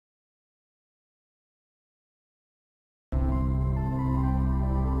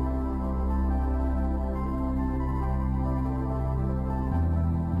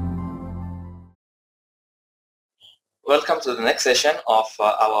Welcome to the next session of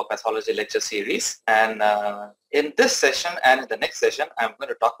our pathology lecture series. And in this session and in the next session, I'm going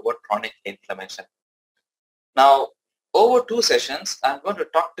to talk about chronic inflammation. Now, over 2 sessions, I'm going to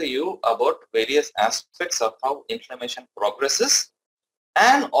talk to you about various aspects of how inflammation progresses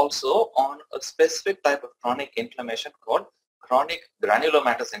and also on a specific type of chronic inflammation called chronic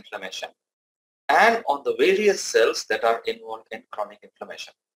granulomatous inflammation and on the various cells that are involved in chronic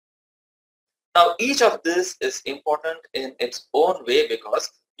inflammation. Now, each of this is important in its own way because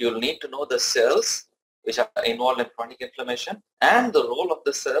you'll need to know the cells which are involved in chronic inflammation and the role of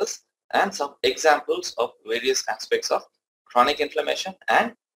the cells and some examples of various aspects of chronic inflammation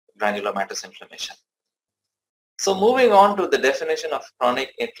and granulomatous inflammation. So moving on to the definition of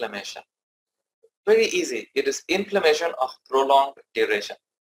chronic inflammation. Very easy. It is inflammation of prolonged duration.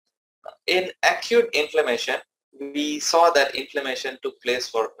 In acute inflammation, we saw that inflammation took place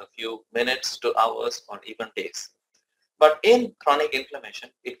for a few minutes to hours or even days. But in chronic inflammation,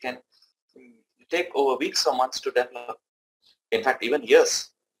 it can take over weeks or months to develop. In fact, even years.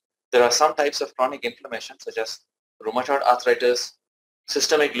 There are some types of chronic inflammation such as rheumatoid arthritis,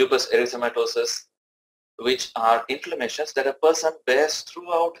 systemic lupus erythematosus, which are inflammations that a person bears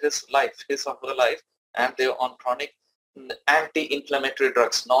throughout his life, his or her life, and they're on chronic anti-inflammatory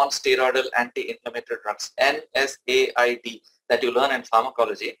drugs, non-steroidal anti-inflammatory drugs, NSAID, that you learn in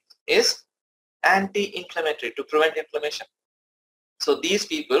pharmacology, is anti-inflammatory to prevent inflammation. So these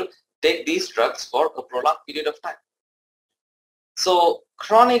people take these drugs for a prolonged period of time. So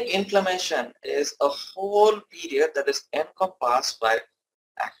chronic inflammation is a whole period that is encompassed by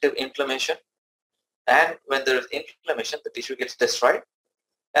active inflammation, and when there is inflammation, the tissue gets destroyed,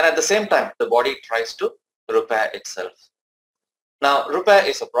 and at the same time, the body tries to repair itself. Now, repair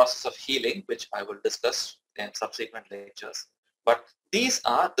is a process of healing, which I will discuss in subsequent lectures. But these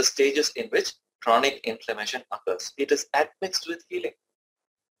are the stages in which chronic inflammation occurs. It is admixed with healing.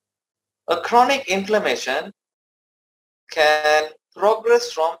 A chronic inflammation can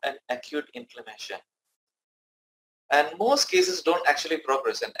progress from an acute inflammation. And most cases don't actually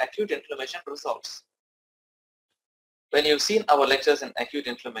progress, and acute inflammation resolves. When you've seen our lectures in acute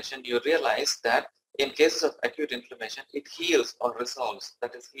inflammation, you realize that in cases of acute inflammation, it heals or resolves,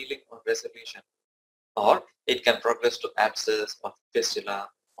 that is healing or resolution. Or it can progress to abscess or fistula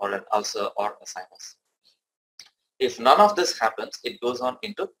or an ulcer or a sinus. If none of this happens, it goes on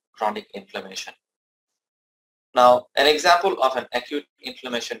into chronic inflammation. Now, an example of an acute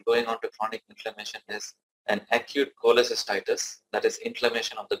inflammation going on to chronic inflammation is an acute cholecystitis, that is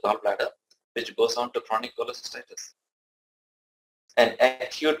inflammation of the gallbladder, which goes on to chronic cholecystitis. An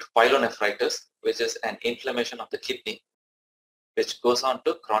acute pyelonephritis, which is an inflammation of the kidney, which goes on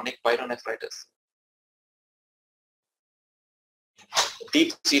to chronic pyelonephritis.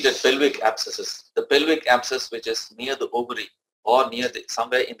 Deep-seated pelvic abscesses, the pelvic abscess which is near the ovary or near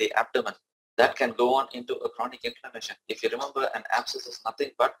somewhere in the abdomen, that can go on into a chronic inflammation. If you remember, an abscess is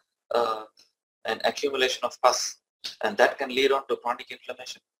nothing but an accumulation of pus, and that can lead on to chronic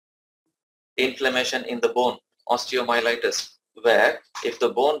inflammation. Inflammation in the bone, osteomyelitis, where if the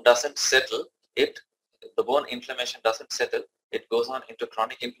bone doesn't settle, the bone inflammation doesn't settle, it goes on into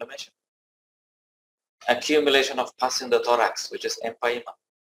chronic inflammation. Accumulation of pus in the thorax, which is empyema.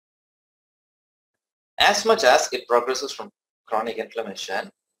 As much as it progresses from chronic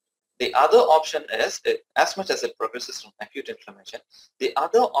inflammation, the other option is, as much as it progresses from acute inflammation, the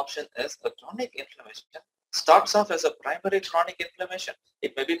other option is a chronic inflammation starts off as a primary chronic inflammation.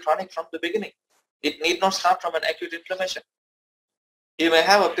 It may be chronic from the beginning. It need not start from an acute inflammation. You may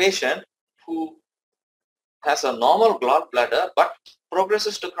have a patient who has a normal gallbladder but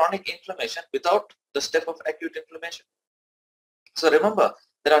progresses to chronic inflammation without the step of acute inflammation. So remember,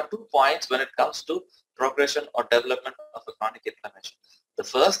 there are 2 points when it comes to progression or development of a chronic inflammation. The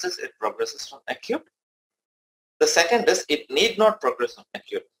first is it progresses from acute. The second is it need not progress from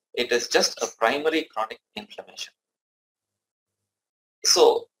acute. It is just a primary chronic inflammation.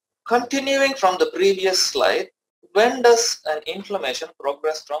 So continuing from the previous slide, when does an inflammation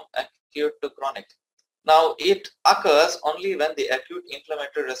progress from acute to chronic? Now, it occurs only when the acute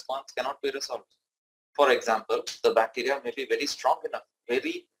inflammatory response cannot be resolved. For example, the bacteria may be very strong enough,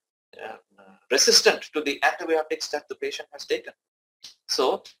 very resistant to the antibiotics that the patient has taken.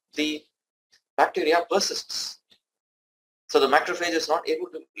 So the bacteria persists. So the macrophage is not able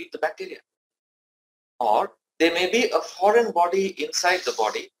to eat the bacteria. Or there may be a foreign body inside the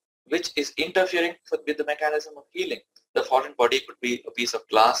body which is interfering with the mechanism of healing. The foreign body could be a piece of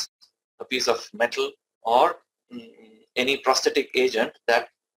glass, a piece of metal, or any prosthetic agent that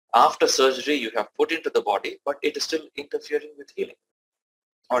after surgery you have put into the body, but it is still interfering with healing,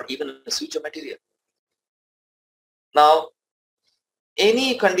 or even a suture material. Now,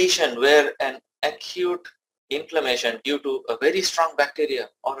 any condition where an acute inflammation due to a very strong bacteria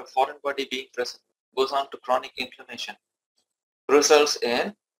or a foreign body being present goes on to chronic inflammation results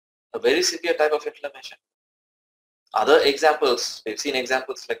in a very severe type of inflammation. Other examples, we've seen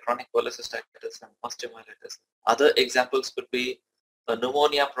examples like chronic cholecystitis and osteomyelitis. Other examples could be a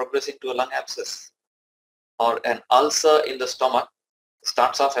pneumonia progressing to a lung abscess, or an ulcer in the stomach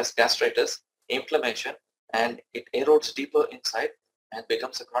starts off as gastritis, inflammation, and it erodes deeper inside and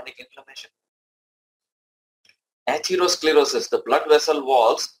becomes a chronic inflammation. Atherosclerosis, the blood vessel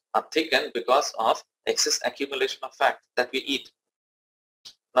walls are thickened because of excess accumulation of fat that we eat.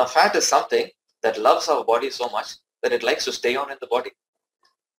 Now, fat is something that loves our body so much that it likes to stay on in the body.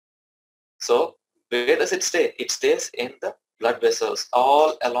 So, where does it stay? It stays in the blood vessels,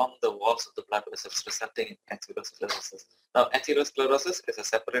 all along the walls of the blood vessels, resulting in atherosclerosis. Now, atherosclerosis is a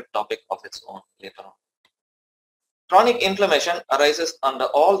separate topic of its own later on. Chronic inflammation arises under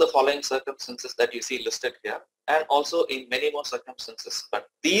all the following circumstances that you see listed here, and also in many more circumstances, but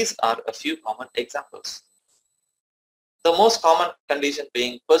these are a few common examples. The most common condition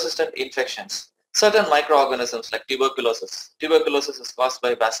being persistent infections. Certain microorganisms like tuberculosis. Tuberculosis is caused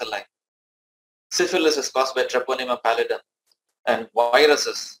by bacilli. Syphilis is caused by Treponema pallidum, and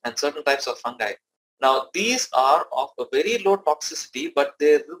viruses and certain types of fungi. Now, these are of a very low toxicity, but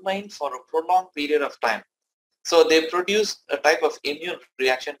they remain for a prolonged period of time. So they produce a type of immune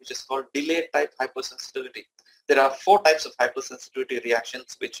reaction which is called delayed type hypersensitivity. There are 4 types of hypersensitivity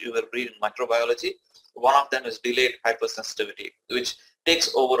reactions which you will read in microbiology. One of them is delayed hypersensitivity, which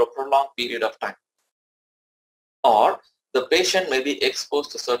takes over a prolonged period of time. Or the patient may be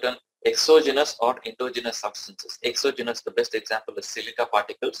exposed to certain exogenous or endogenous substances. Exogenous, the best example is silica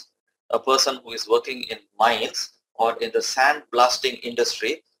particles. A person who is working in mines or in the sand blasting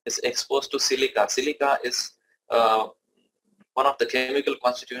industry is exposed to silica. Silica is one of the chemical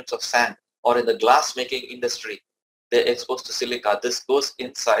constituents of sand, or in the glass making industry, they're exposed to silica. This goes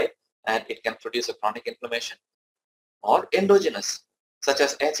inside and it can produce a chronic inflammation. Or endogenous, such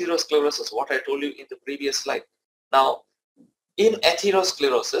as atherosclerosis, what I told you in the previous slide. Now, in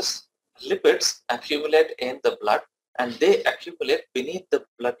atherosclerosis, lipids accumulate in the blood and they accumulate beneath the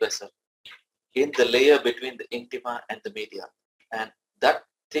blood vessel in the layer between the intima and the media, and that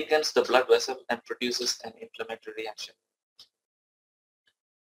thickens the blood vessel and produces an inflammatory reaction.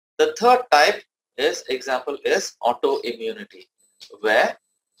 The third type is autoimmunity, where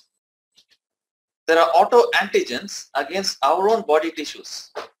there are autoantigens against our own body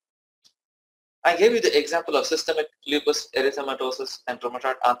tissues. I gave you the example of systemic lupus erythematosus and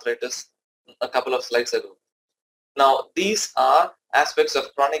rheumatoid arthritis a couple of slides ago. Now, these are aspects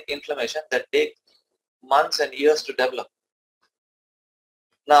of chronic inflammation that take months and years to develop.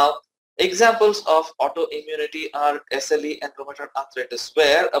 Now, examples of autoimmunity are SLE and rheumatoid arthritis,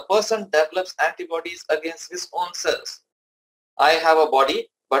 where a person develops antibodies against his own cells. I have a body,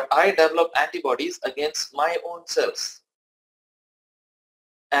 but I develop antibodies against my own cells.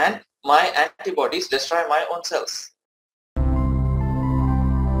 And my antibodies destroy my own cells.